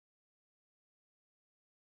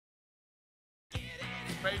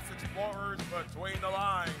Space Explorers between the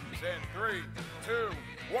lines in 3, 2,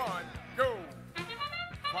 1, go!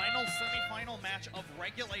 Final semifinal match of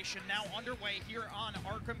regulation now underway here on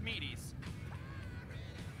Archimedes.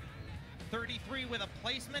 33 with a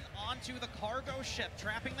placement onto the cargo ship,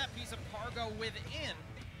 trapping that piece of cargo within.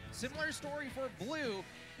 Similar story for blue.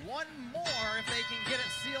 One more if they can get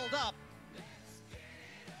it sealed up.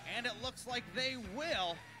 And it looks like they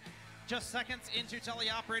will. Just seconds into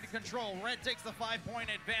teleoperated control. Red takes the 5-point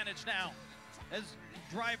advantage now as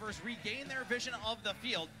drivers regain their vision of the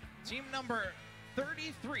field. Team number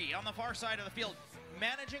 33 on the far side of the field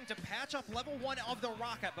managing to patch up level 1 of the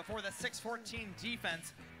rocket before the 614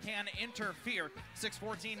 defense can interfere.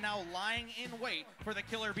 614 now lying in wait for the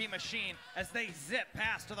Killer Bee machine as they zip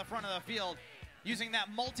past to the front of the field using that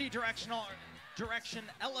multi-directional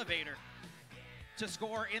elevator to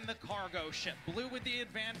score in the cargo ship. Blue with the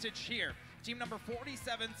advantage here. Team number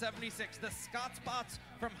 4776, the Scott Spots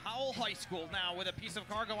from Howell High School now with a piece of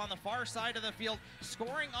cargo on the far side of the field,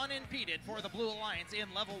 scoring unimpeded for the Blue Alliance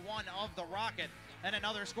in level 1 of the rocket. And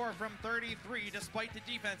another score from 33 despite the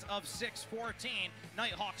defense of 614.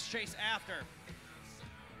 Nighthawks chase after.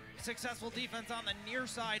 Successful defense on the near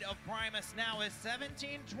side of Primus now is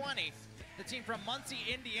 1720. The team from Muncie,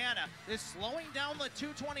 Indiana is slowing down the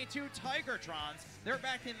 222 Tigertrons. They're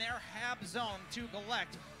back in their HAB zone to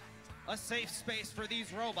collect a safe space for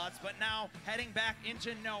these robots, but now heading back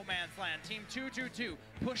into no man's land. Team 222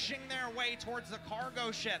 pushing their way towards the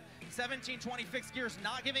cargo ship. 1720 fixed gears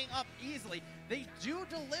not giving up easily. They do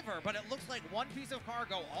deliver, but it looks like one piece of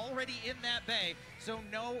cargo already in that bay, so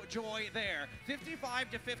no joy there.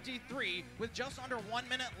 55-53 with just under 1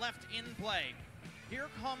 minute left in play. Here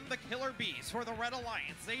come the Killer Bees for the Red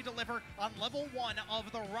Alliance. They deliver on level 1 of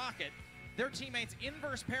the rocket. Their teammates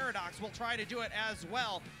Inverse Paradox will try to do it as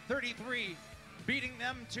well. 33 beating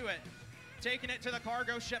them to it, taking it to the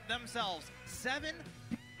cargo ship themselves. 7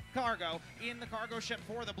 cargo in the cargo ship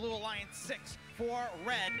for the Blue Alliance, 6 for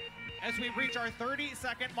Red. As we reach our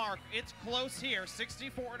 30-second mark, it's close here,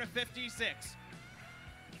 64-56.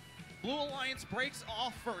 Blue Alliance breaks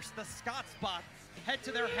off first. The Scott Spots head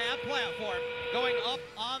to their HAB platform, going up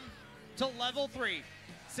on to level 3.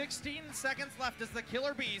 16 seconds left as the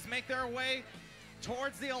Killer Bees make their way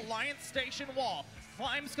towards the Alliance station wall.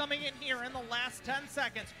 Climbs coming in here in the last 10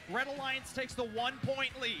 seconds. Red Alliance takes the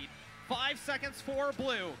 1-point lead. 5 seconds for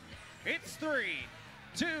blue. It's 3,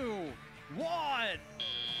 2, 1.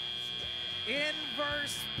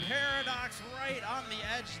 Inverse Paradox right on the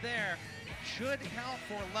edge there. Should count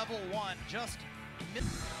for level 1. Just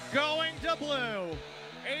going to blue.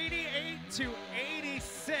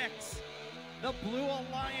 88-86. The Blue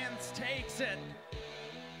Alliance takes it.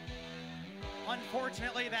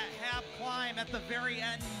 Unfortunately, that HAB climb at the very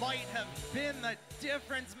end might have been the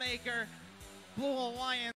difference maker. Blue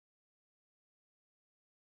Alliance